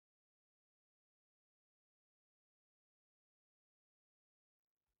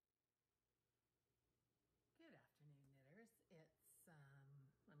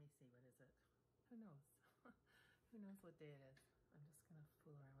Who knows? Who knows what day it is? I'm just gonna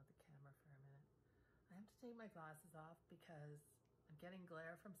fool around with the camera for a minute. I have to take my glasses off because I'm getting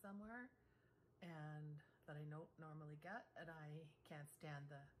glare from somewhere and that I don't normally get, and I can't stand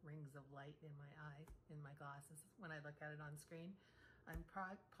the rings of light in my eye, in my glasses when I look at it on screen. I'm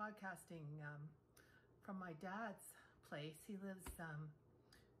podcasting from my dad's place. He lives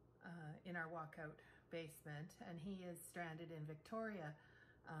in our walkout basement, and he is stranded in Victoria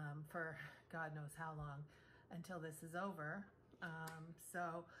for God knows how long until this is over.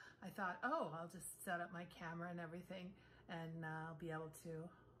 So I thought, oh, I'll just set up my camera and everything, and I'll be able to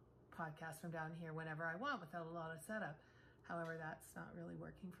podcast from down here whenever I want without a lot of setup. However, that's not really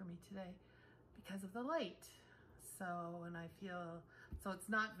working for me today because of the light. So, and I feel, so it's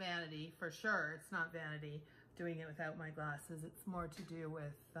not vanity, for sure. It's not vanity doing it without my glasses. It's more to do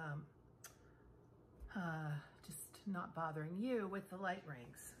with just not bothering you with the light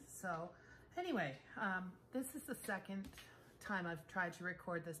rings. So anyway, this is the second time I've tried to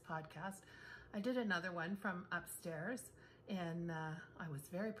record this podcast. I did another one from upstairs, and I was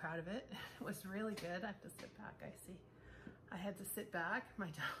very proud of it. It was really good. I have to sit back, I see. I had to sit back.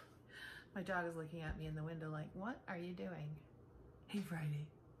 My dog is looking at me in the window like, what are you doing? Hey, Friday.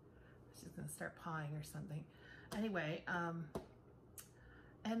 She's gonna start pawing or something. Anyway,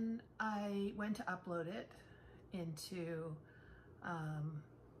 and I went to upload it into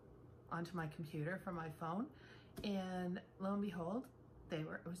onto my computer from my phone, and lo and behold, it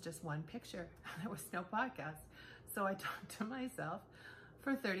was just one picture. There was no podcast. So I talked to myself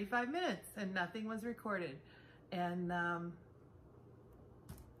for 35 minutes and nothing was recorded. And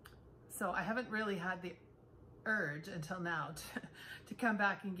so I haven't really had the urge until now to come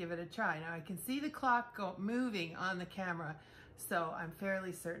back and give it a try. Now I can see the clock moving on the camera, so I'm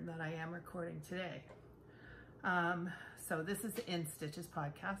fairly certain that I am recording today. So this is the In Stitches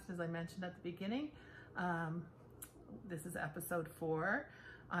podcast, as I mentioned at the beginning. This is episode 4.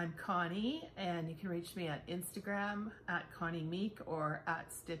 I'm Connie, and you can reach me at Instagram at Connie Meek or at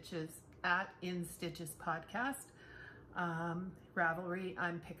In Stitches Podcast. Ravelry,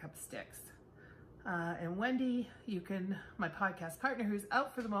 I'm Pickupsticks. And Wendy, my podcast partner, who's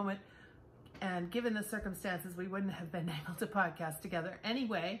out for the moment, and given the circumstances, we wouldn't have been able to podcast together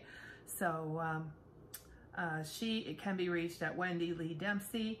anyway. So she can be reached at Wendy Lee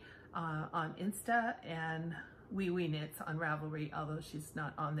Dempsey on Insta, and weweknitz on Ravelry, although she's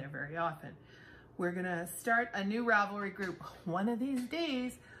not on there very often. We're gonna start a new Ravelry group one of these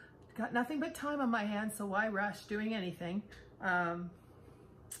days. Got nothing but time on my hands, so why rush doing anything?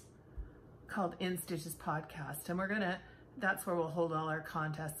 Called In Stitches Podcast, and that's where we'll hold all our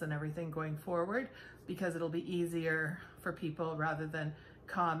contests and everything going forward, because it'll be easier for people rather than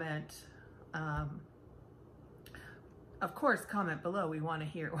comment. Of course, comment below. We want to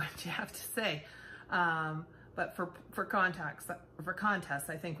hear what you have to say. But for contests,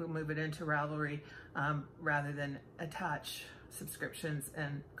 I think we'll move it into Ravelry rather than attach subscriptions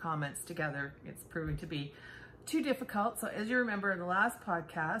and comments together. It's proving to be too difficult. So as you remember in the last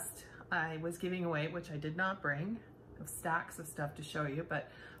podcast, I was giving away, which I did not bring, stacks of stuff to show you, but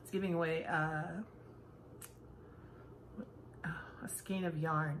I was giving away a skein of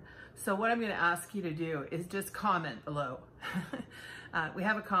yarn. So what I'm going to ask you to do is just comment below. We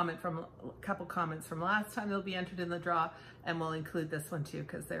have a couple comments from last time. They'll be entered in the draw, and we'll include this one too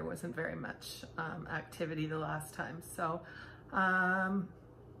because there wasn't very much activity the last time. So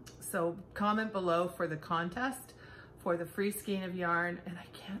so comment below for the contest for the free skein of yarn, and I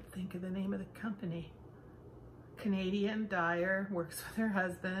can't think of the name of the company. Canadian dyer, works with her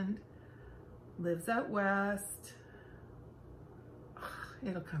husband, lives out west.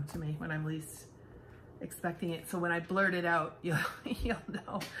 It'll come to me when I'm least expecting it. So when I blurt it out, you'll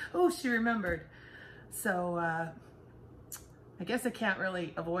know. Oh, she remembered. So I guess I can't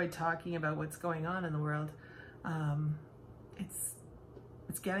really avoid talking about what's going on in the world.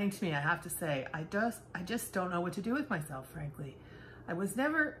 It's getting to me, I have to say. I just don't know what to do with myself, frankly. I was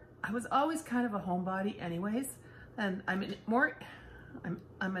always kind of a homebody anyways, and I'm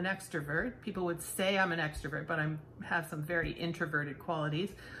an extrovert. People would say I'm an extrovert, but I have some very introverted qualities.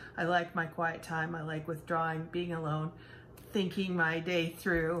 I like my quiet time. I like withdrawing, being alone, thinking my day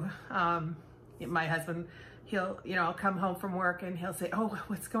through. My husband, I'll come home from work and he'll say, oh,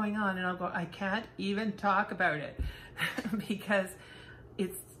 what's going on? And I'll go, I can't even talk about it because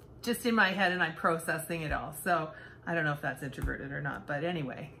it's just in my head and I'm processing it all. So I don't know if that's introverted or not, but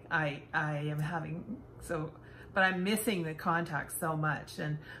anyway, I am but I'm missing the contact so much.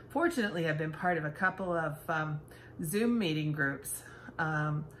 And fortunately, I've been part of a couple of Zoom meeting groups.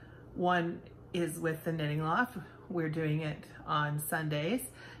 One is with the Knitting Loft. We're doing it on Sundays.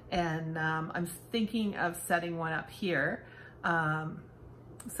 and I'm thinking of setting one up here,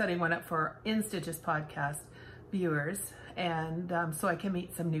 setting one up for In Stitches podcast viewers, and so I can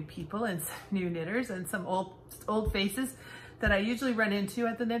meet some new people and some new knitters and some old faces that I usually run into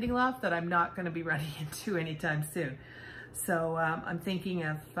at the Knitting Loft that I'm not going to be running into anytime soon. So I'm thinking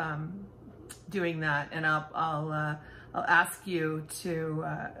of doing that, and I'll ask you to,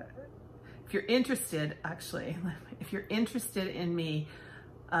 if you're interested, actually, if you're interested in me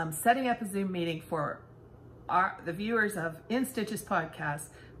setting up a Zoom meeting for the viewers of In Stitches podcast,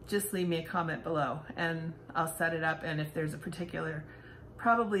 just leave me a comment below and I'll set it up. And if there's a particular,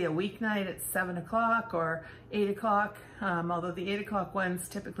 probably a weeknight at 7 o'clock or 8 o'clock, although the 8 o'clock ones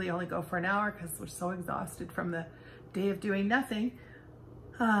typically only go for an hour because we're so exhausted from the day of doing nothing.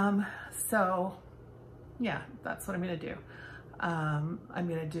 So yeah, that's what I'm gonna do. I'm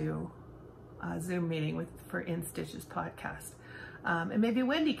gonna do a Zoom meeting for In Stitches podcast. And maybe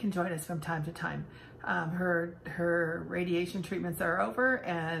Wendy can join us from time to time. Her radiation treatments are over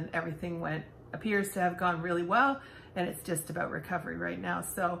and everything appears to have gone really well, and it's just about recovery right now.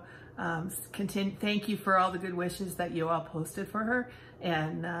 So thank you for all the good wishes that you all posted for her,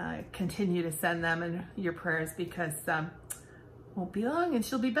 and continue to send them in your prayers, because won't be long and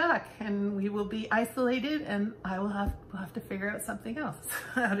she'll be back and we will be isolated, and we'll have to figure out something else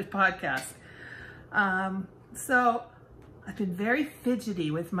how to podcast. So I've been very fidgety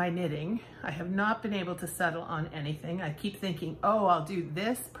with my knitting. I have not been able to settle on anything. I keep thinking, oh, I'll do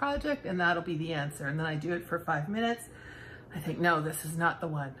this project and that'll be the answer. And then I do it for 5 minutes. I think, no, this is not the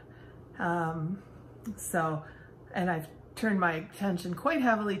one. And I've turned my attention quite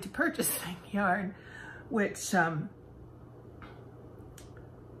heavily to purchasing yarn, which,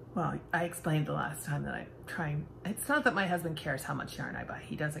 well, I explained the last time that it's not that my husband cares how much yarn I buy.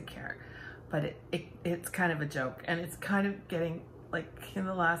 He doesn't care. But it's kind of a joke, and it's kind of getting, like, in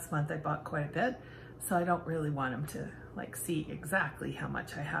the last month I bought quite a bit, so I don't really want him to like see exactly how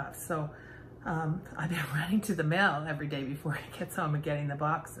much I have. So I've been running to the mail every day before he gets home and getting the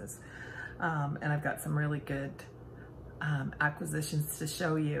boxes, and I've got some really good acquisitions to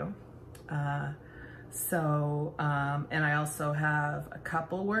show you. And I also have a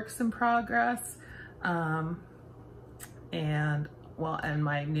couple works in progress, and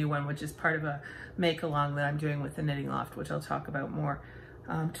my new one, which is part of a make-along that I'm doing with the Knitting Loft, which I'll talk about more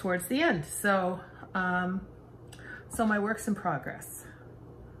towards the end. So my works in progress.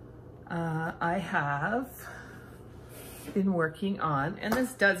 I have been working on, and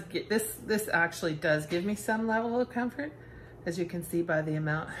this actually does give me some level of comfort, as you can see by the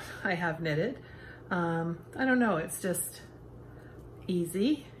amount I have knitted. I don't know, it's just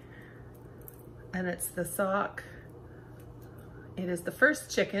easy, and it's the sock. It is the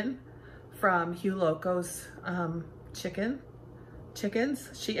first chicken from Hugh Loco's chickens.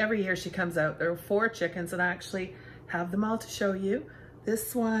 Every year she comes out. There are 4 chickens, and I actually have them all to show you.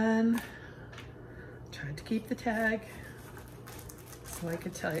 This one, tried to keep the tag so I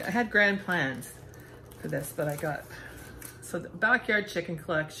could tell you. I had grand plans for this, but so the Backyard Chicken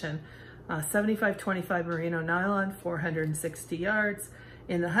Collection, 75-25 merino nylon, 460 yards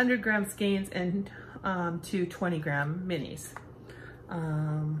in the 100-gram skeins, and 2 20-gram minis.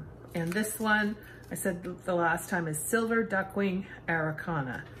 And this one, I said the last time, is Silver Duckwing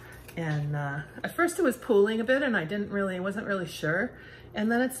Araucana. And at first it was pooling a bit, and I wasn't really sure. And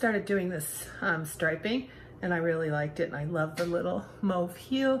then it started doing this striping, and I really liked it, and I love the little mauve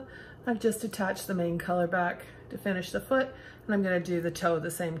heel. I've just attached the main color back to finish the foot, and I'm gonna do the toe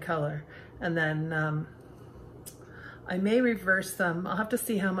the same color. And then I may reverse them. I'll have to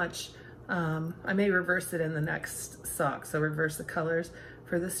see how much. I may reverse it in the next sock. So reverse the colors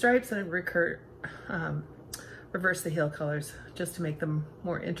for the stripes and reverse the heel colors just to make them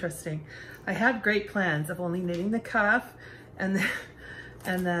more interesting. I had great plans of only knitting the cuff, and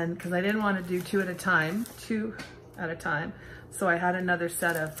then because I didn't want to do two at a time. So I had another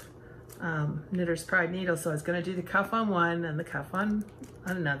set of Knitter's Pride needles. So I was going to do the cuff on one and the cuff on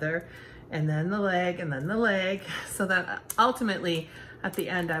another, and then the leg, and then the leg, so that ultimately at the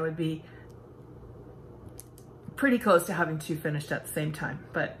end I would be pretty close to having 2 finished at the same time.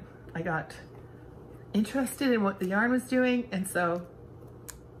 But I got interested in what the yarn was doing, and so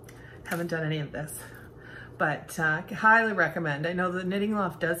haven't done any of this. But highly recommend. I know the Knitting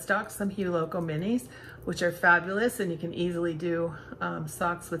Loft does stock some Hugh Loco minis, which are fabulous, and you can easily do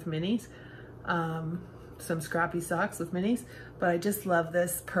socks with minis, some scrappy socks with minis. But I just love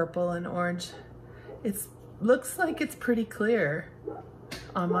this purple and orange. It looks like it's pretty clear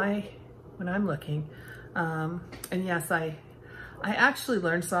on when I'm looking. And yes, I actually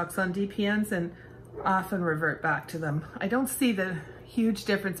learned socks on DPNs and often revert back to them. I don't see the huge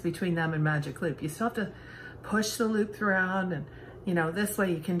difference between them and magic loop. You still have to push the loop around, and you know, this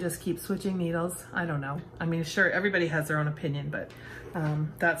way you can just keep switching needles. I don't know. I mean, sure, everybody has their own opinion, but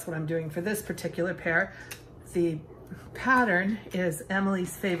that's what I'm doing for this particular pair. The pattern is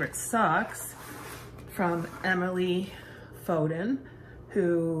Emily's Favorite Socks from Emily Foden,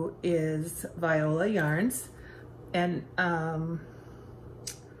 who is Viola Yarns, and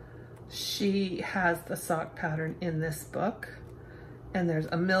she has the sock pattern in this book, and there's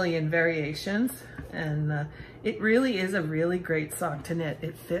a million variations, and it really is a really great sock to knit.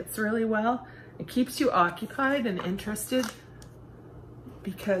 It fits really well. It keeps you occupied and interested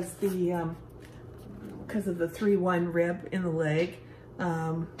because of the 3-1 rib in the leg.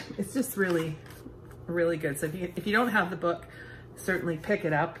 It's just really, really good. So if you don't have the book, certainly pick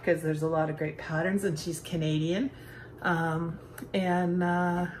it up, because there's a lot of great patterns, and she's Canadian.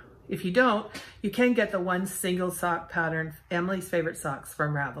 If you don't, you can get the one single sock pattern, Emily's Favorite Socks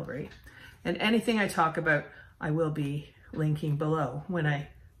from Ravelry. And anything I talk about, I will be linking below. What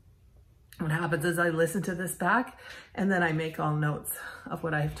happens is I listen to this back, and then I make all notes of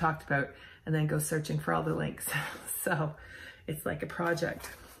what I've talked about, and then go searching for all the links. So it's like a project.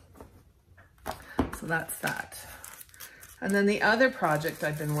 So that's that. And then the other project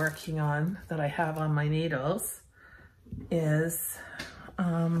I've been working on that I have on my needles is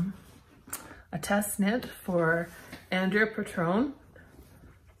a test knit for Andrea Patrone.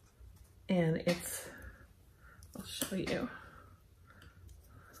 And it's, I'll show you,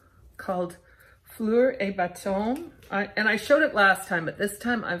 called Fleur et Bâton. And I showed it last time, but this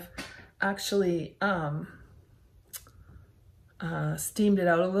time I've actually steamed it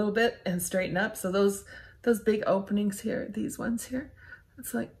out a little bit and straightened up. So those big openings here, these ones here,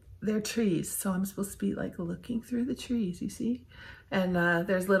 it's like they're trees. So I'm supposed to be like looking through the trees, you see? And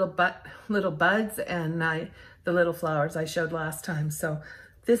there's little buds and the little flowers I showed last time. So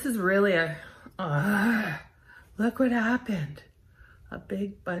this is really look what happened. A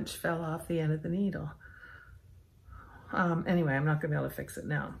big bunch fell off the end of the needle. Anyway, I'm not gonna be able to fix it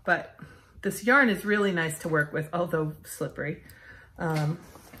now, but this yarn is really nice to work with, although slippery. It's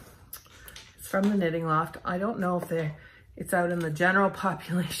from the Knitting Loft. I don't know if it's out in the general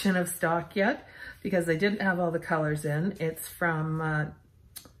population of stock yet, because they didn't have all the colors in. It's from, what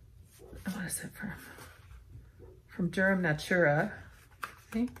is it from? From Rerum Natura, I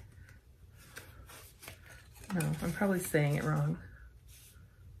think. No, I'm probably saying it wrong.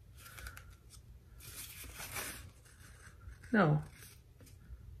 No.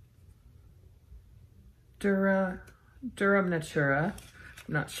 Rerum Natura.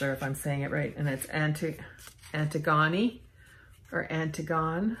 I'm not sure if I'm saying it right. And it's Antigone or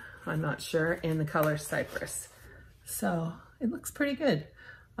Antigone. I'm not sure, in the color Cypress. So it looks pretty good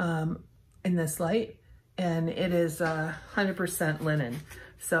in this light. And it is 100% linen.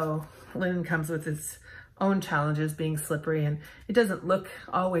 So linen comes with its own challenges, being slippery, and it doesn't look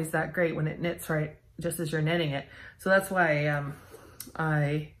always that great when it knits right just as you're knitting it. So that's why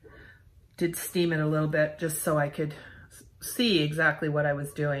I did steam it a little bit, just so I could see exactly what I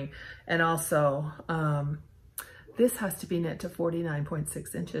was doing. And also this has to be knit to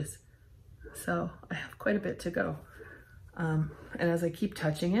 49.6 inches. So I have quite a bit to go. And as I keep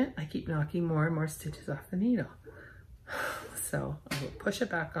touching it, I keep knocking more and more stitches off the needle. So I will push it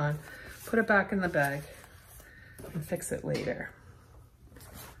back on, put it back in the bag, and fix it later.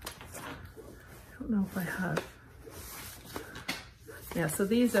 I don't know if I have. Yeah, so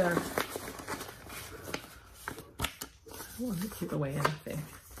these are, I don't want to give away anything.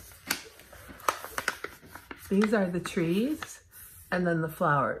 These are the trees, and then the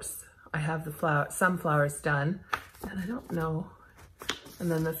flowers. I have the some flowers done, and I don't know. And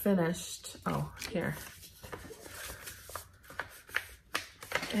then the finished, oh, here.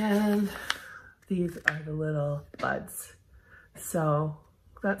 And these are the little buds. So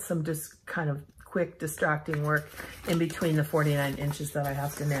that's some just kind of quick distracting work in between the 49 inches that I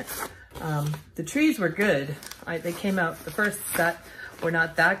have to knit. The trees were good. They came out, the first set were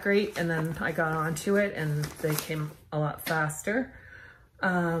not that great, and then I got onto it and they came a lot faster.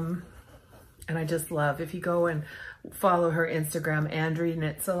 And I just love, if you go and follow her Instagram, Andrea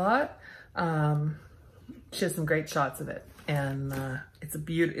Knits a Lot, she has some great shots of it. And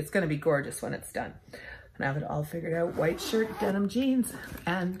it's gonna be gorgeous when it's done. And I have it all figured out: white shirt, denim jeans,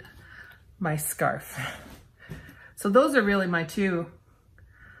 and my scarf. So those are really my two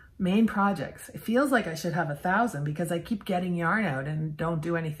main projects. It feels like I should have 1,000 because I keep getting yarn out and don't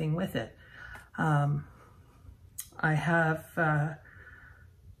do anything with it. I have,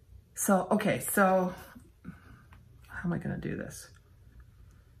 so how am I gonna do this?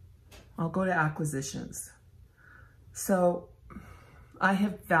 I'll go to acquisitions. So I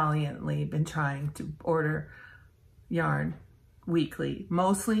have valiantly been trying to order yarn weekly,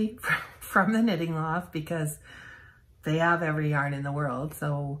 mostly from the Knitting Loft, because they have every yarn in the world,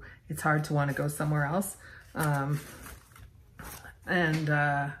 so it's hard to want to go somewhere else.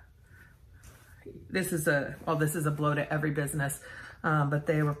 This is a blow to every business, but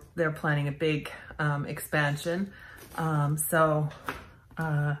they're planning a big expansion, and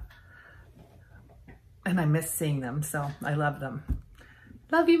I miss seeing them, so I love them.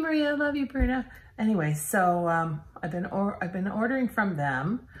 Love you, Maria. Love you, Bruna. Anyway, so I've been ordering from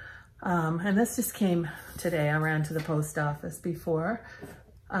them, and this just came today. I ran to the post office before.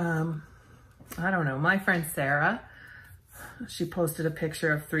 I don't know. My friend Sarah, she posted a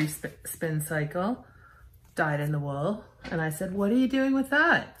picture of 3 spin cycle dyed in the wool, and I said, "What are you doing with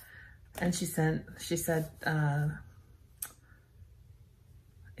that?" And she said,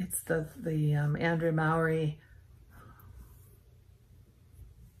 "It's the Andrea Mowry."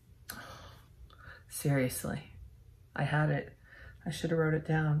 Seriously, I had it. I should have wrote it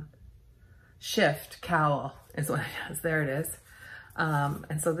down. Shift cowl is what it is. There it is.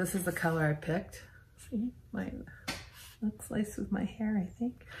 And so this is the color I picked. See, looks nice with my hair, I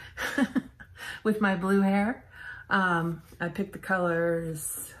think. With my blue hair. I picked the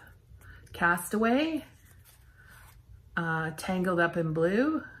colors Castaway, Tangled Up in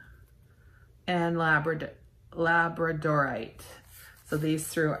Blue, and Labradorite. So these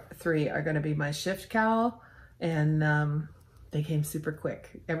 3 are going to be my shift cowl, and they came super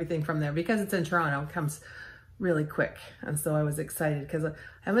quick. Everything from there, because it's in Toronto, comes really quick. And so I was excited because I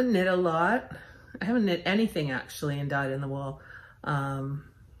haven't knit a lot. I haven't knit anything actually and dyed in the wool. And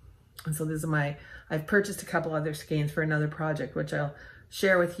so these are I've purchased a couple other skeins for another project, which I'll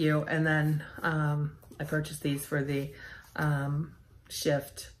share with you. And then I purchased these for the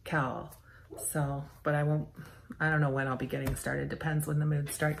shift cowl. So, but I don't know when I'll be getting started. Depends when the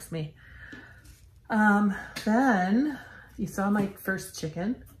mood strikes me. Then you saw my first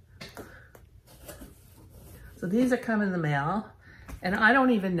chicken. So these are coming in the mail, and I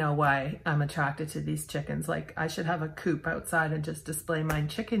don't even know why I'm attracted to these chickens. Like, I should have a coop outside and just display my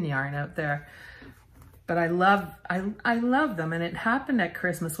chicken yarn out there. But I love them, and it happened at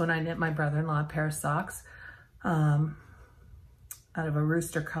Christmas when I knit my brother-in-law a pair of socks out of a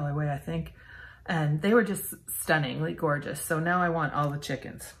rooster colorway, I think. And they were just stunningly gorgeous. So now I want all the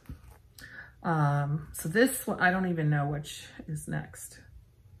chickens. So this one, I don't even know which is next.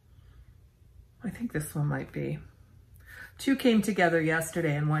 I think this one might be. 2 came together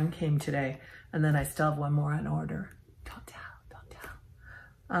yesterday and 1 came today. And then I still have 1 more on order. Don't tell.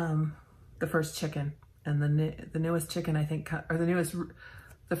 The first chicken and the newest chicken, I think, or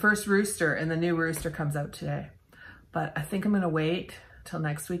the first rooster and the new rooster comes out today. But I think I'm gonna wait till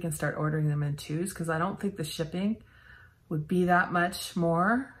next week and start ordering them in 2s, because I don't think the shipping would be that much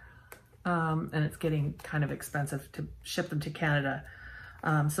more. And it's getting kind of expensive to ship them to Canada.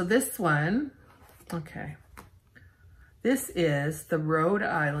 So this one, okay. This is the Rhode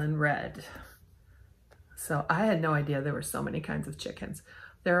Island Red. So I had no idea there were so many kinds of chickens.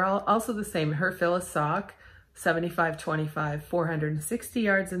 They're all also the same. Her Phyllis sock, 75-25, 460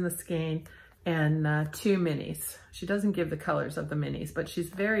 yards in the skein, and 2 minis. She doesn't give the colors of the minis, but she's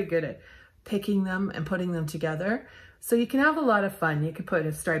very good at picking them and putting them together. So you can have a lot of fun. You can put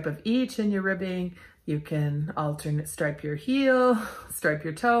a stripe of each in your ribbing. You can alternate stripe your heel, stripe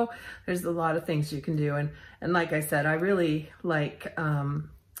your toe. There's a lot of things you can do. And like I said, I really like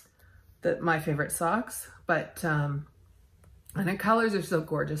my favorite socks, but and the colors are so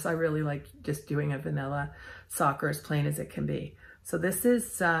gorgeous. I really like just doing a vanilla sock, or as plain as it can be. So this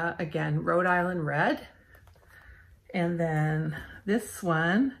is, again, Rhode Island Red. And then this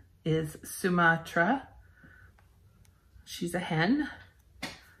one is Sumatra. She's a hen.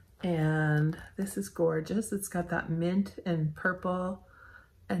 And this is gorgeous. It's got that mint and purple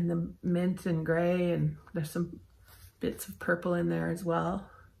and the mint and gray, and there's some bits of purple in there as well.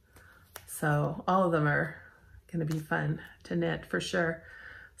 So all of them are gonna be fun to knit for sure.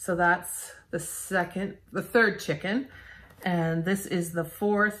 So that's the third chicken. And this is the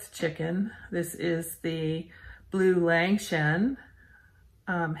 4th chicken. This is the Blue Langshan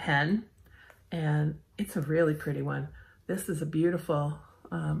hen, and it's a really pretty one. This is a beautiful,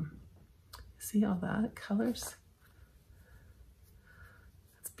 see all that colors?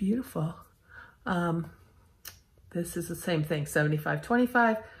 It's beautiful. This is the same thing,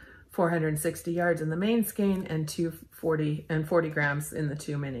 75-25, 460 yards in the main skein, and 40 grams in the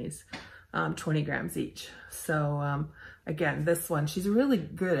 2 minis, 20 grams each. So again, this one, she's really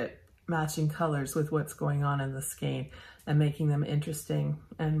good at matching colors with what's going on in the skein and making them interesting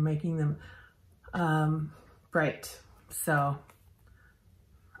and making them bright. So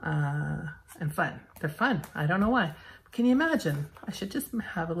and fun. They're fun. I don't know why. Can you imagine? I should just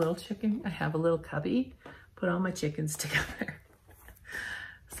have a little chicken. I have a little cubby, put all my chickens together.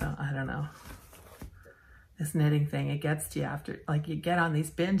 So I don't know. This knitting thing, it gets to you after, like you get on these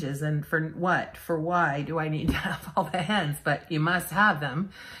binges, and for what? For why do I need to have all the hens? But you must have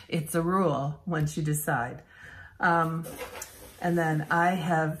them. It's a rule once you decide. And then I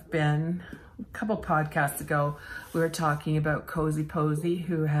have been, a couple podcasts ago, we were talking about Cozy Posy,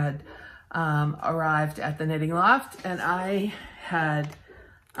 who had arrived at the Knitting Loft, and I had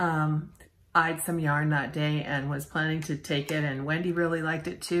eyed some yarn that day and was planning to take it, and Wendy really liked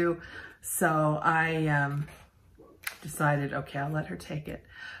it too. So I decided, okay, I'll let her take it.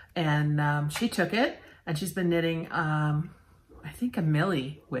 And she took it, and she's been knitting, I think, a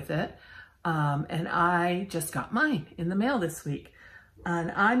milli with it. And I just got mine in the mail this week.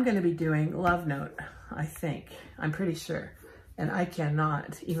 And I'm going to be doing Love Note, I think. I'm pretty sure. And I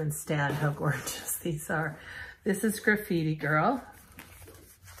cannot even stand how gorgeous these are. This is Graffiti Girl.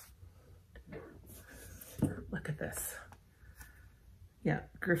 Look at this. Yeah,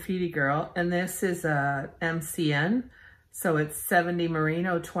 Graffiti Girl. And this is a MCN. So it's 70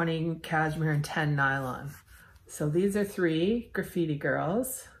 merino, 20 cashmere, and 10 nylon. So these are 3 Graffiti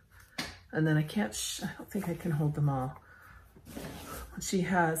Girls. And then I don't think I can hold them all. She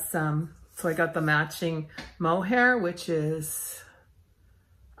has some, so I got the matching mohair, which is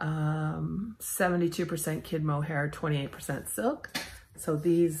 72% kid mohair, 28% silk. So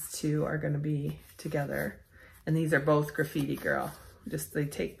these two are going to be together. And these are both Graffiti Girl. Just they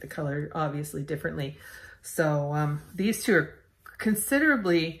take the color obviously differently. So these two are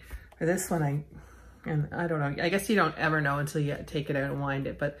considerably, or this one and I don't know, I guess you don't ever know until you take it out and wind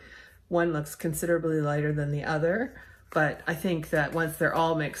it, but one looks considerably lighter than the other. But I think that once they're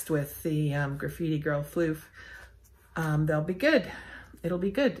all mixed with the Graffiti Girl floof, they'll be good. It'll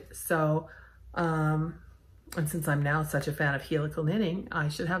be good. So, and since I'm now such a fan of helical knitting, I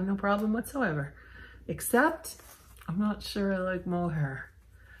should have no problem whatsoever. Except, I'm not sure I like mohair.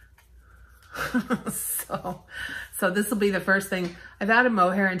 so this will be the first thing. I've added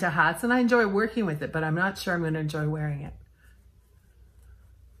mohair into hats, and I enjoy working with it, but I'm not sure I'm going to enjoy wearing it.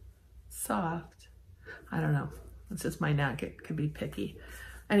 Soft. I don't know. It's just my neck. It could be picky.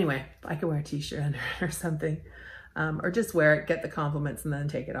 Anyway, I could wear a t-shirt under it or something. Or just wear it, get the compliments, and then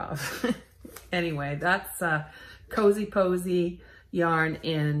take it off. Anyway, that's Cozy Posy yarn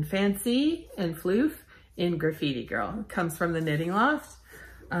in Fancy and Floof in Graffiti Girl. It comes from the Knitting Loft.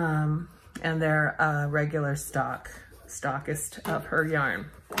 And they're a regular stockist of her yarn.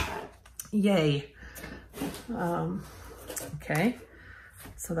 Yay. Okay.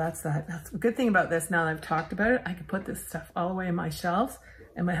 So that's that. That's a good thing about this. Now that I've talked about it, I can put this stuff all the way in my shelves,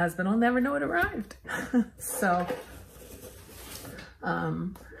 and my husband will never know it arrived. So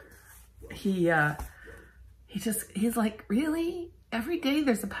he's like, really? Every day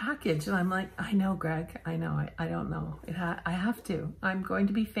there's a package. And I'm like, I know, Greg, I know. I don't know. I have to. I'm going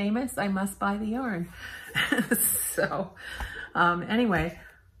to be famous. I must buy the yarn. So anyway,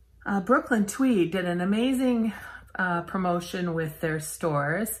 Brooklyn Tweed did an amazing promotion with their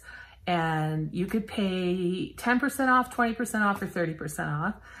stores, and you could pay 10% off, 20% off, or 30%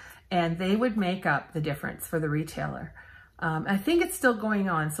 off, and they would make up the difference for the retailer. I think it's still going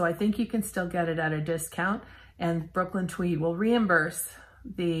on, so I think you can still get it at a discount, and Brooklyn Tweed will reimburse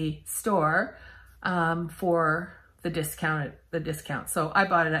the store for the discount. So I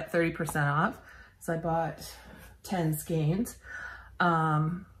bought it at 30% off, so I bought 10 skeins,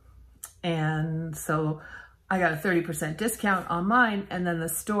 and so I got a 30% discount on mine, and then the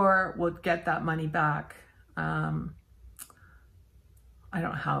store would get that money back. I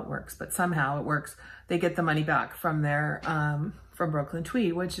don't know how it works, but somehow it works. They get the money back from their, from Brooklyn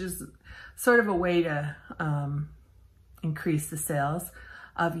Tweed, which is sort of a way to increase the sales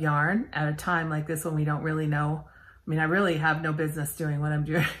of yarn at a time like this when we don't really know. I mean, I really have no business doing what I'm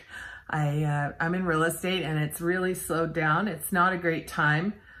doing. I'm in real estate, and it's really slowed down. It's not a great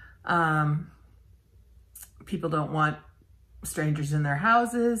time. People don't want strangers in their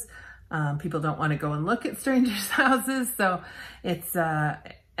houses. People don't want to go and look at strangers' houses. So it's,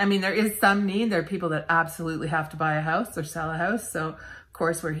 I mean, there is some need. There are people that absolutely have to buy a house or sell a house. So of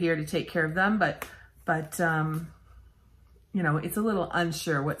course we're here to take care of them, but you know, it's a little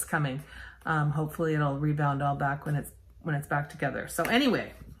unsure what's coming. Hopefully it'll rebound all back when it's back together. So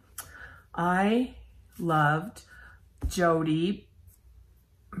anyway, I loved Jody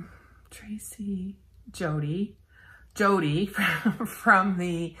from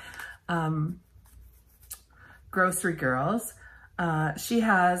the Grocery Girls. She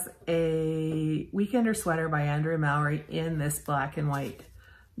has a Weekender sweater by Andrea Mowry in this black and white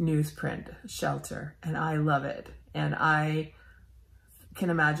newsprint shelter, and I love it. And I can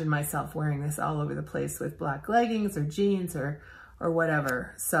imagine myself wearing this all over the place with black leggings or jeans or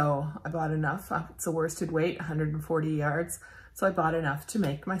whatever. So I bought enough. It's a worsted weight, 140 yards. So I bought enough to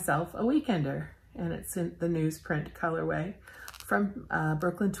make myself a weekender, and it's in the newsprint colorway from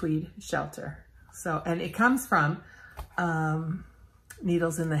Brooklyn Tweed Shelter. So, and it comes from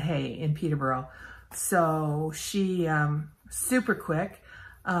Needles in the Hay in Peterborough. So she, super quick.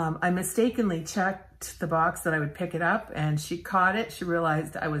 I mistakenly checked the box that I would pick it up, and she caught it. She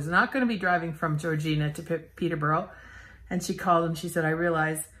realized I was not going to be driving from Georgina to Peterborough. And she called and she said, I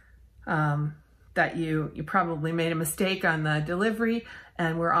realized that you probably made a mistake on the delivery,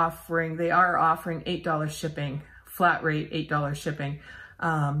 and they are offering $8 shipping, flat rate $8 shipping,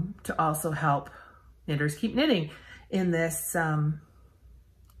 to also help knitters keep knitting in this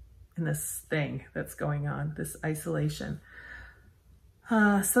thing that's going on, this isolation.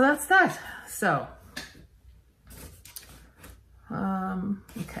 So that's that. So,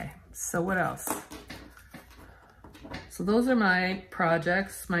 okay, so what else? So those are my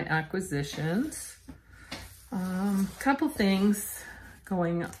projects, my acquisitions. Couple things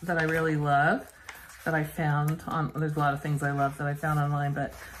going that I really love that I found on, there's a lot of things I love that I found online,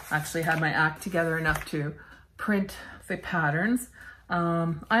 but actually had my act together enough to print the patterns.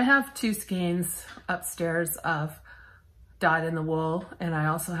 I have 2 skeins upstairs of Dyed in the Wool, and I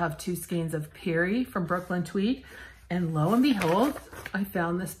also have 2 skeins of Peary from Brooklyn Tweed. And lo and behold, I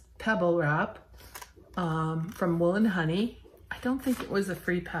found this pebble wrap from Wool and Honey. I don't think it was a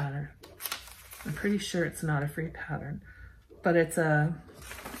free pattern. I'm pretty sure it's not a free pattern, but it's a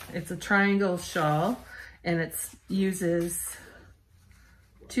triangle shawl, and it uses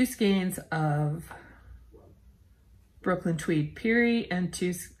 2 skeins of Brooklyn Tweed Peary and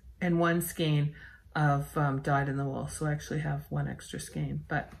 1 skein of Dyed in the Wool. So I actually have 1 extra skein,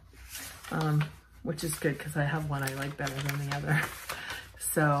 but which is good because I have one I like better than the other.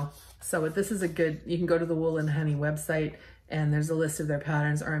 So this is a good, you can go to the Wool and Honey website and there's a list of their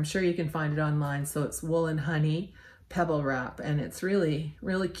patterns, or I'm sure you can find it online. So it's Wool and Honey pebble wrap, and it's really,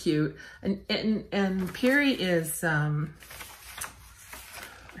 really cute. And Peary is, I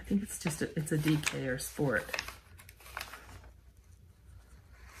think it's just, it's a DK or sport.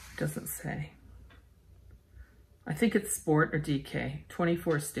 It doesn't say. I think it's sport or DK,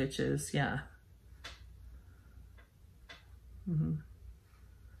 24 stitches, yeah.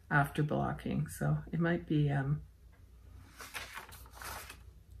 After blocking, so it might be, I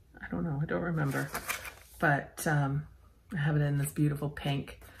don't know, I don't remember, but I have it in this beautiful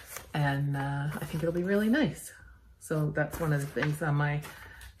pink, and I think it'll be really nice. So that's one of the things on my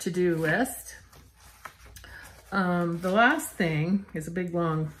to-do list. The last thing is a big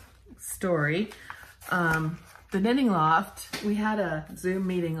long story. The Knitting Loft, we had a Zoom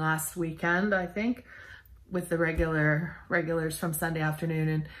meeting last weekend, I think, with the regulars from Sunday afternoon,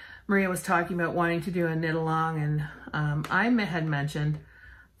 and Maria was talking about wanting to do a knit along, and I had mentioned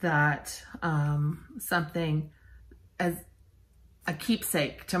that something as a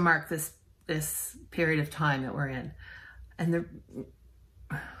keepsake to mark this period of time that we're in. And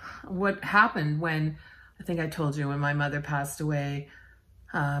what happened when, I think I told you, when my mother passed away,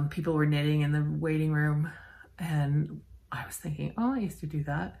 people were knitting in the waiting room, and I was thinking, oh, I used to do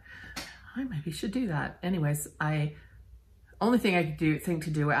that. I maybe should do that. Anyways, only thing I could think to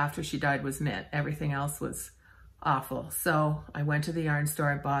do after she died was knit. Everything else was awful. So I went to the yarn store,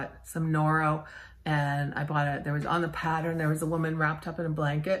 I bought some Noro, and I bought it. There was on the pattern, there was a woman wrapped up in a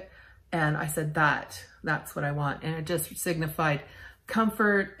blanket, and I said, that's what I want. And it just signified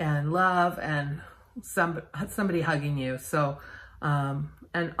comfort and love and somebody hugging you. So,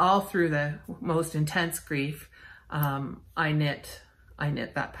 and all through the most intense grief, I knit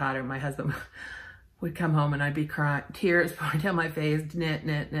that pattern. My husband would come home and I'd be crying, tears pouring down my face, knit.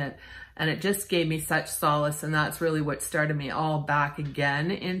 And it just gave me such solace. And that's really what started me all back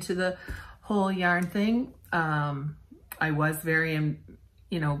again into the whole yarn thing. I was very,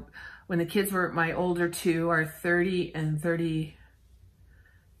 when the kids were, my older 2 are 30 and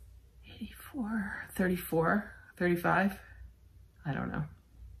 34, 35. I don't know.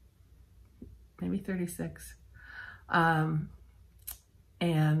 Maybe 36.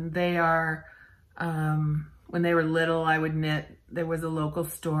 And they are, when they were little, I would knit. There was a local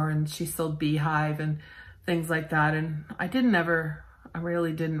store and she sold Beehive and things like that. And I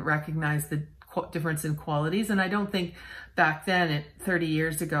really didn't recognize the difference in qualities. And I don't think back then, 30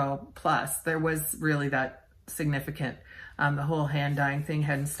 years ago plus, there was really that significant. The whole hand dyeing thing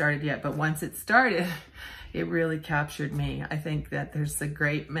hadn't started yet, but once it started, it really captured me. I think that there's a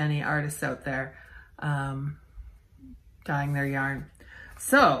great many artists out there dyeing their yarn.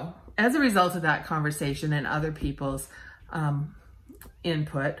 So as a result of that conversation and other people's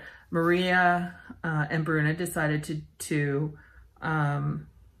input, Maria and Bruna decided to have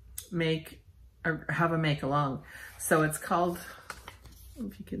a make along. So it's called,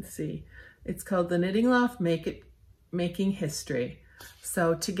 if you can see, it's called the Knitting Loft Making History.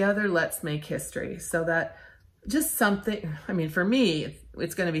 So together, let's make history. So that just something, I mean, for me,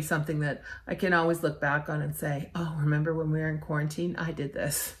 it's going to be something that I can always look back on and say, oh, remember when we were in quarantine, I did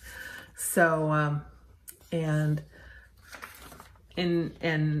this. So, and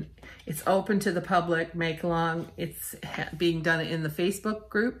it's open to the public, make along. It's being done in the Facebook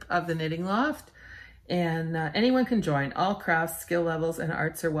group of the Knitting Loft, and anyone can join. All crafts, skill levels, and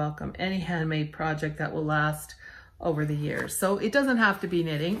arts are welcome. Any handmade project that will last over the years. So it doesn't have to be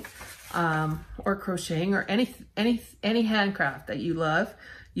knitting or crocheting or any handcraft that you love.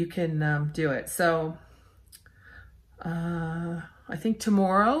 You can do it. So I think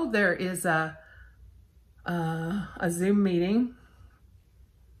tomorrow there is a Zoom meeting,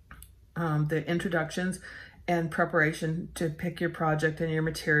 the introductions and preparation to pick your project and your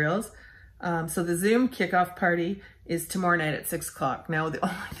materials. So the Zoom kickoff party is tomorrow night at 6 o'clock. Now, the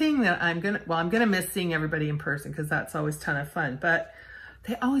only thing that I'm gonna miss seeing everybody in person because that's always a ton of fun, but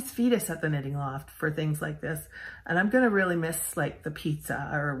they always feed us at the Knitting Loft for things like this. And I'm gonna really miss like the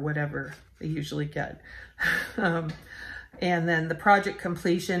pizza or whatever they usually get. And then the project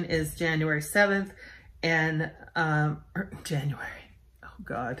completion is January 7th and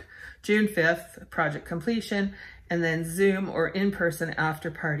June 5th, project completion, and then Zoom or in-person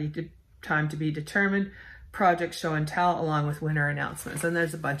after party time to be determined, project show and tell along with winner announcements. And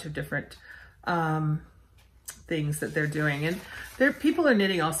there's a bunch of different things that they're doing. And people are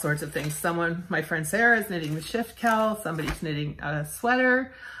knitting all sorts of things. My friend Sarah is knitting the shift cowl, somebody's knitting a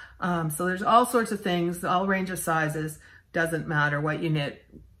sweater. So there's all sorts of things, all range of sizes, doesn't matter what you knit.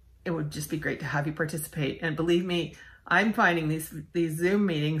 It would just be great to have you participate. And believe me, I'm finding these Zoom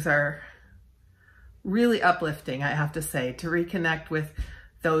meetings are really uplifting, I have to say. To reconnect with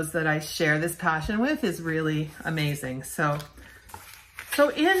those that I share this passion with is really amazing.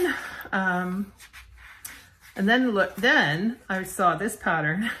 And then I saw this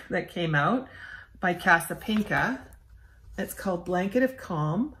pattern that came out by Casa Pinka. It's called Blanket of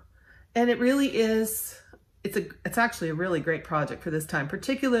Calm. And it really is, it's actually a really great project for this time,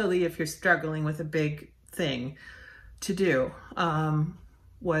 particularly if you're struggling with a big thing to do.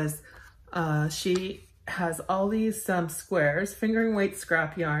 She has all these squares, fingering weight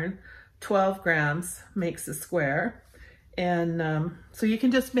scrap yarn, 12 grams makes a square. And so you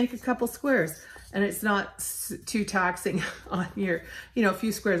can just make a couple squares and it's not too taxing on your, a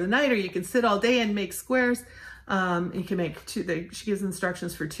few squares a night, or you can sit all day and make squares. You can make she gives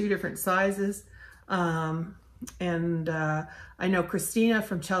instructions for 2 different sizes. I know Christina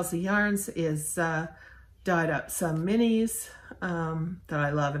from Chelsea Yarns is dyed up some minis that I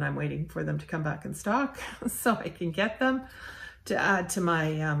love, and I'm waiting for them to come back in stock so I can get them to add to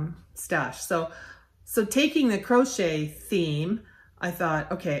my stash. So taking the crochet theme, I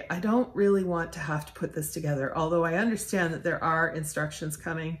thought, okay, I don't really want to have to put this together, although I understand that there are instructions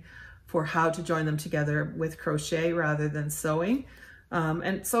coming for how to join them together with crochet rather than sewing.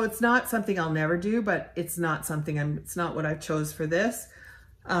 And so it's not something I'll never do, but it's not something it's not what I chose for this,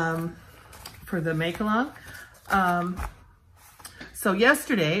 for the make along. So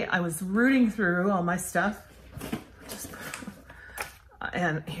yesterday I was rooting through all my stuff,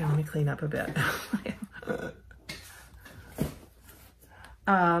 and here, let me clean up a bit.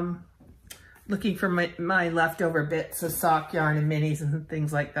 Looking for my leftover bits of sock yarn and minis and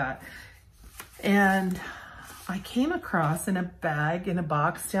things like that. And I came across in a bag, in a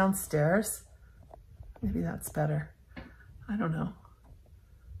box downstairs. Maybe that's better. I don't know.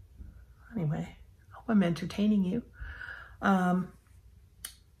 Anyway, I hope I'm entertaining you.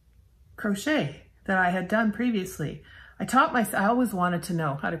 Crochet that I had done previously. I always wanted to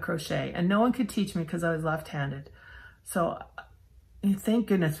know how to crochet, and no one could teach me because I was left-handed. So thank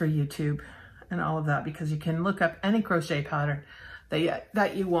goodness for YouTube and all of that, because you can look up any crochet pattern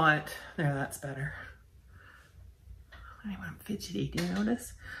that you want. There, that's better. Anyway, I'm fidgety, do you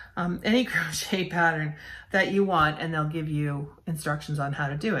notice? Any crochet pattern that you want, and they'll give you instructions on how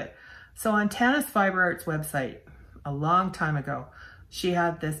to do it. So on Tana's Fiber Arts website, a long time ago, she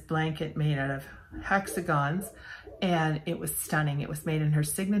had this blanket made out of hexagons, and it was stunning. It was made in her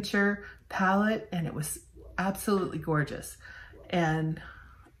signature palette, and it was absolutely gorgeous. And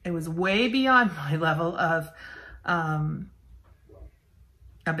it was way beyond my level of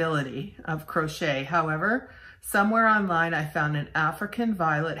ability of crochet. However, somewhere online I found an African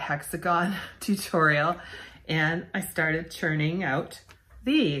violet hexagon tutorial, and I started churning out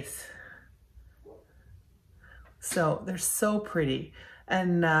these. So they're so pretty.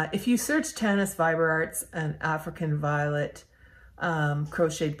 And if you search Tanis Fiber Arts and African Violet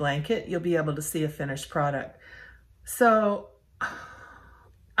crocheted blanket, you'll be able to see a finished product. So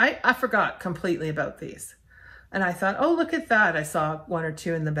I forgot completely about these. And I thought, oh, look at that. I saw one or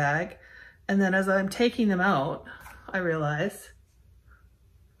two in the bag. And then as I'm taking them out, I realized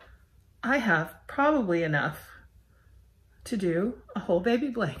I have probably enough to do a whole baby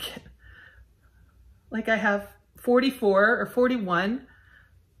blanket. Like I have 44 or 41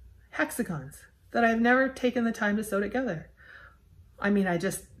 hexagons that I've never taken the time to sew together. I mean,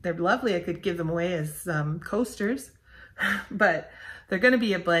 they're lovely. I could give them away as coasters, but they're going to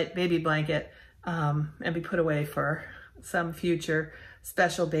be a baby blanket and be put away for some future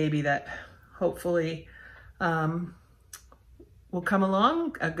special baby that hopefully will come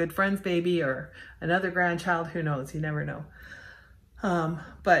along, a good friend's baby or another grandchild, who knows, you never know.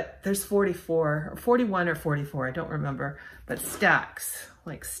 But there's 44, or 41 or 44, I don't remember, but stacks,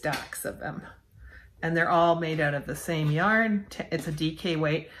 like stacks of them. And they're all made out of the same yarn. It's a DK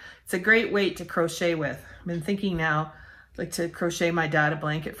weight. It's a great weight to crochet with. I've been thinking now, like to crochet my dad a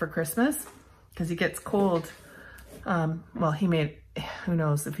blanket for Christmas, because he gets cold. Well, he made, who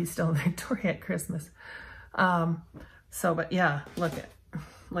knows if he's still in Victoria at Christmas. But yeah, look at,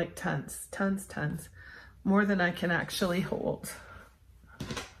 like tons, more than I can actually hold.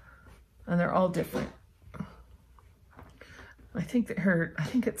 And they're all different. I think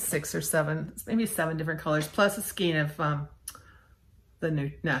it's 6 or 7, maybe 7 different colors, plus a skein of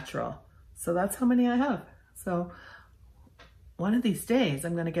the natural. So that's how many I have. So one of these days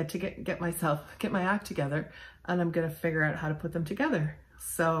I'm going to get my act together, and I'm going to figure out how to put them together.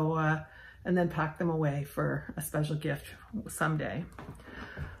 So and then pack them away for a special gift someday.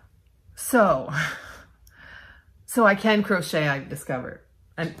 So I can crochet, I've discovered,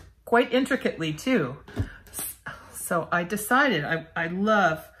 and quite intricately too. So I decided, I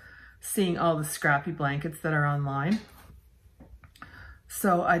love seeing all the scrappy blankets that are online.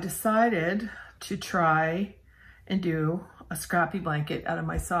 So I decided to try and do a scrappy blanket out of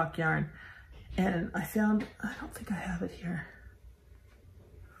my sock yarn. And I found, I don't think I have it here.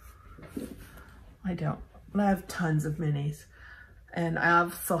 I don't, but I have tons of minis. And I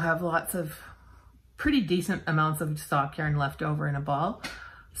also have lots of pretty decent amounts of sock yarn left over in a ball.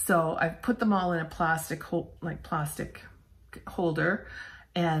 So I've put them all in a plastic holder,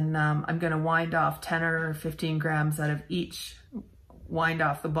 and I'm going to wind off 10 or 15 grams out of each, wind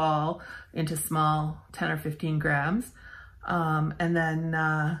off the ball into small 10 or 15 grams, and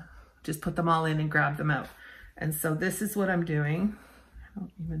then just put them all in and grab them out. And so this is what I'm doing. I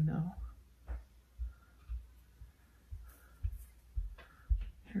don't even know.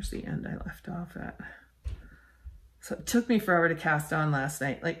 Here's the end I left off at. So it took me forever to cast on last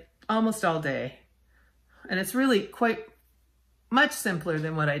night, like almost all day. And it's really quite much simpler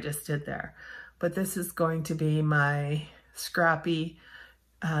than what I just did there. But this is going to be my scrappy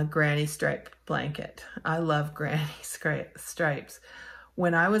granny stripe blanket. I love granny stripes.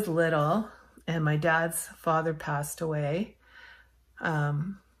 When I was little and my dad's father passed away, I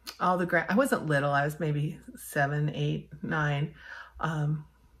wasn't little, I was maybe 7, 8, 9.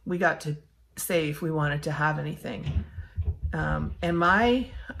 We got to say if we wanted to have anything. And my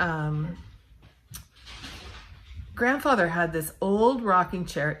grandfather had this old rocking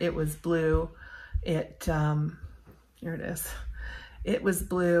chair. It was blue. Here it is. It was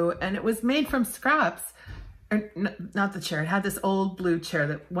blue, and it was made from scraps. Not the chair. It had this old blue chair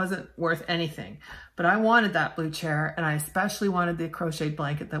that wasn't worth anything. But I wanted that blue chair, and I especially wanted the crocheted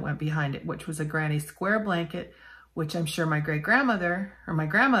blanket that went behind it, which was a granny square blanket, which I'm sure my great-grandmother or my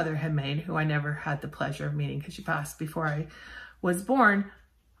grandmother had made, who I never had the pleasure of meeting because she passed before I was born.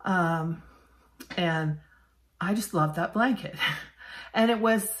 And I just loved that blanket. And it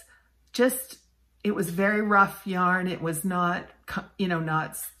was very rough yarn. It was not,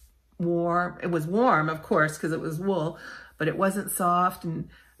 not warm. It was warm, of course, because it was wool, but it wasn't soft,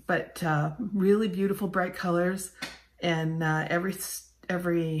 but really beautiful bright colors. And every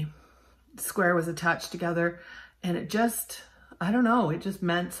square was attached together. And it just, I don't know, it just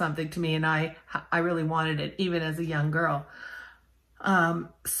meant something to me, and I really wanted it, even as a young girl.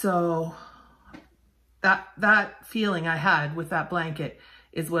 So that feeling I had with that blanket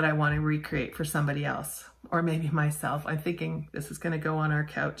is what I want to recreate for somebody else, or maybe myself. I'm thinking this is going to go on our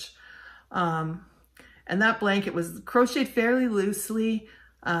couch. And that blanket was crocheted fairly loosely,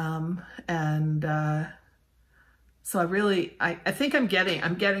 so I think I'm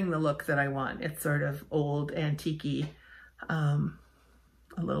getting the look that I want. It's sort of old, antique-y, a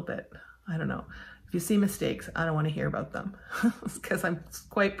little bit. I don't know. If you see mistakes, I don't want to hear about them because I'm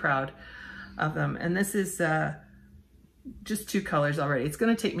quite proud of them. And this is just 2 colors already. It's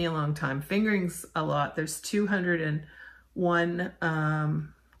going to take me a long time. Fingering's a lot. There's 201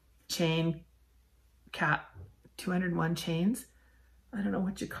 201 chains. I don't know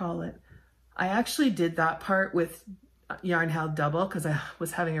what you call it. I actually did that part with yarn held double because I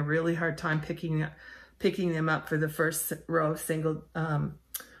was having a really hard time picking them up for the first row of single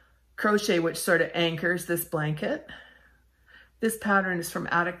crochet, which sort of anchors this blanket. This pattern is from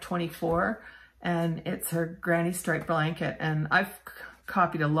Attic 24 and it's her granny stripe blanket, and I've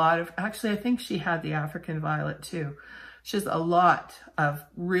copied a lot of, actually I think she had the African violet too. She has a lot of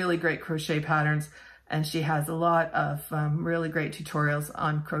really great crochet patterns, and she has a lot of really great tutorials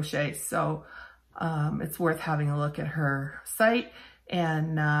on crochet, so it's worth having a look at her site.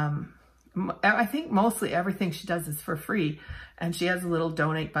 And I think mostly everything she does is for free, and she has a little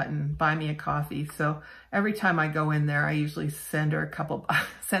donate button, buy me a coffee. So every time I go in there, I usually send her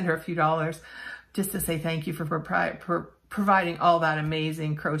a few dollars just to say thank you for providing all that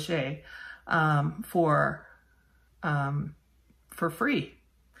amazing crochet for free.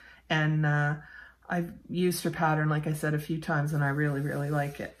 And I've used her pattern, like I said, a few times, and I really, really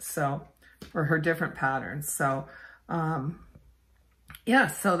like it. So, or her different patterns. So, yeah,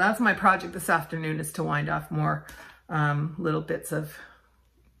 so that's my project this afternoon, is to wind off more little bits of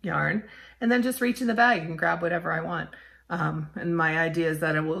yarn and then just reach in the bag and grab whatever I want. And my idea is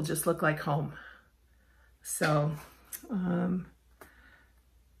that it will just look like home. So,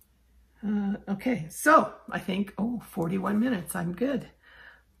 okay, so I think, 41 minutes, I'm good.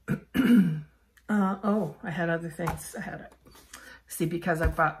 Oh, I had other things. See, because I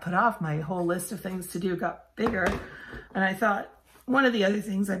put off, my whole list of things to do got bigger, and I thought one of the other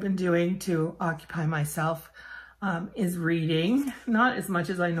things I've been doing to occupy myself is reading. Not as much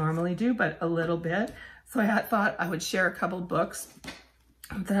as I normally do, but a little bit. So I thought I would share a couple books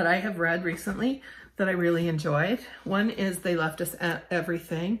that I have read recently that I really enjoyed. One is They Left Us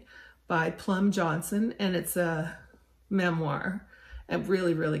Everything by Plum Johnson, and it's a memoir, a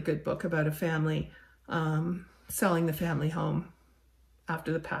really, really good book about a family selling the family home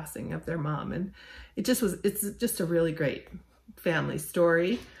after the passing of their mom. And it's just a really great family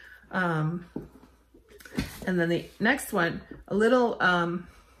story. And then the next one, a little,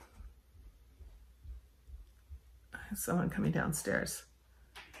 someone coming downstairs.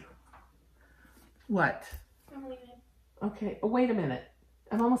 What? I'm leaving. Okay, wait a minute.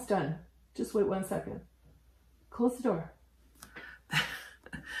 I'm almost done. Just wait 1 second. Close the door.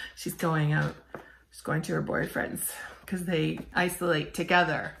 She's going out. She's going to her boyfriend's because they isolate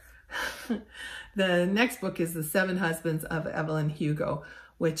together. The next book is The 7 Husbands of Evelyn Hugo,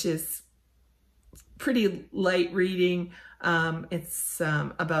 which is pretty light reading. It's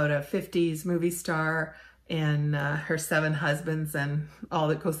about a 50s movie star and her 7 husbands and all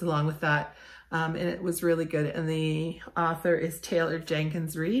that goes along with that. And it was really good. And the author is Taylor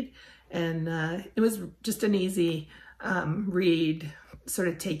Jenkins Reid. And it was just an easy read, sort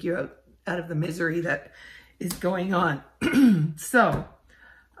of take you out of the misery that is going on. So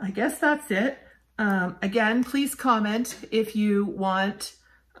I guess that's it. Again, please comment if you want,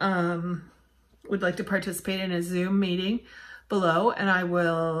 would like to participate in a Zoom meeting below, and I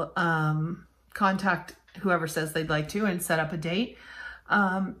will contact whoever says they'd like to and set up a date.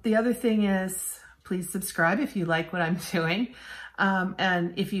 The other thing is, please subscribe if you like what I'm doing.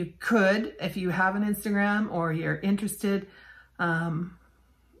 And if you have an Instagram or you're interested,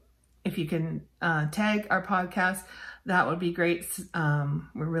 if you can tag our podcast, that would be great. We're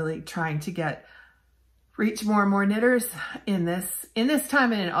really trying to reach more and more knitters in this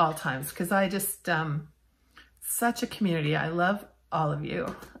time and in all times, because I just, such a community. I love all of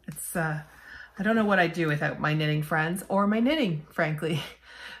you. It's, I don't know what I'd do without my knitting friends or my knitting, frankly.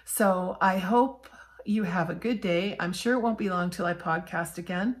 So I hope you have a good day. I'm sure it won't be long till I podcast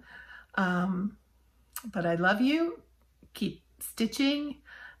again. But I love you. Keep stitching,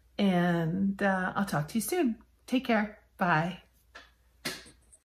 and I'll talk to you soon. Take care. Bye.